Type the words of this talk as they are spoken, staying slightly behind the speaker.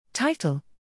Title: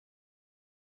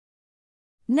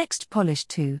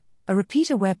 NextPolish2, a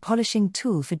repeater-aware polishing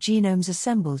tool for genomes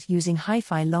assembled using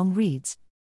HiFi long reads.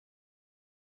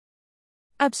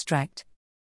 Abstract: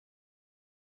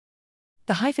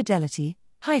 the high-fidelity,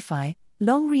 HiFi,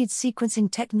 long-read sequencing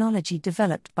technology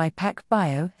developed by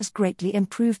PacBio has greatly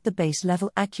improved the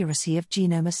base-level accuracy of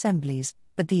genome assemblies,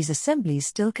 but these assemblies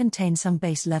still contain some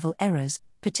base-level errors,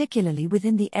 particularly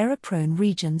within the error-prone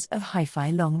regions of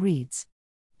HiFi long reads.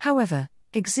 However,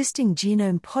 existing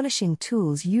genome polishing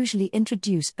tools usually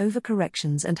introduce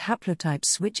overcorrections and haplotype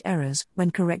switch errors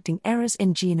when correcting errors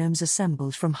in genomes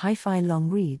assembled from HiFi long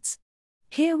reads.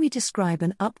 Here we describe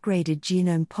an upgraded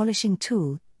genome polishing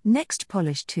tool,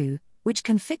 NextPolish2, which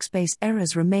can fix base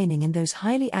errors remaining in those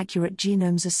highly accurate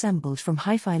genomes assembled from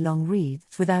HiFi long reads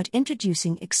without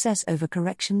introducing excess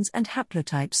overcorrections and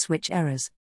haplotype switch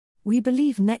errors. We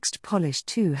believe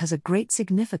NextPolish2 has a great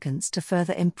significance to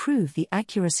further improve the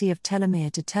accuracy of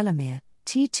telomere to telomere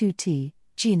 (T2T)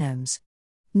 genomes.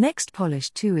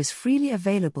 NextPolish2 is freely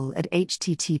available at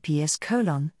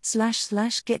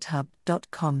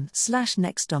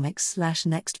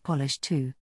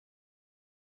https://github.com/nextomics/nextpolish2.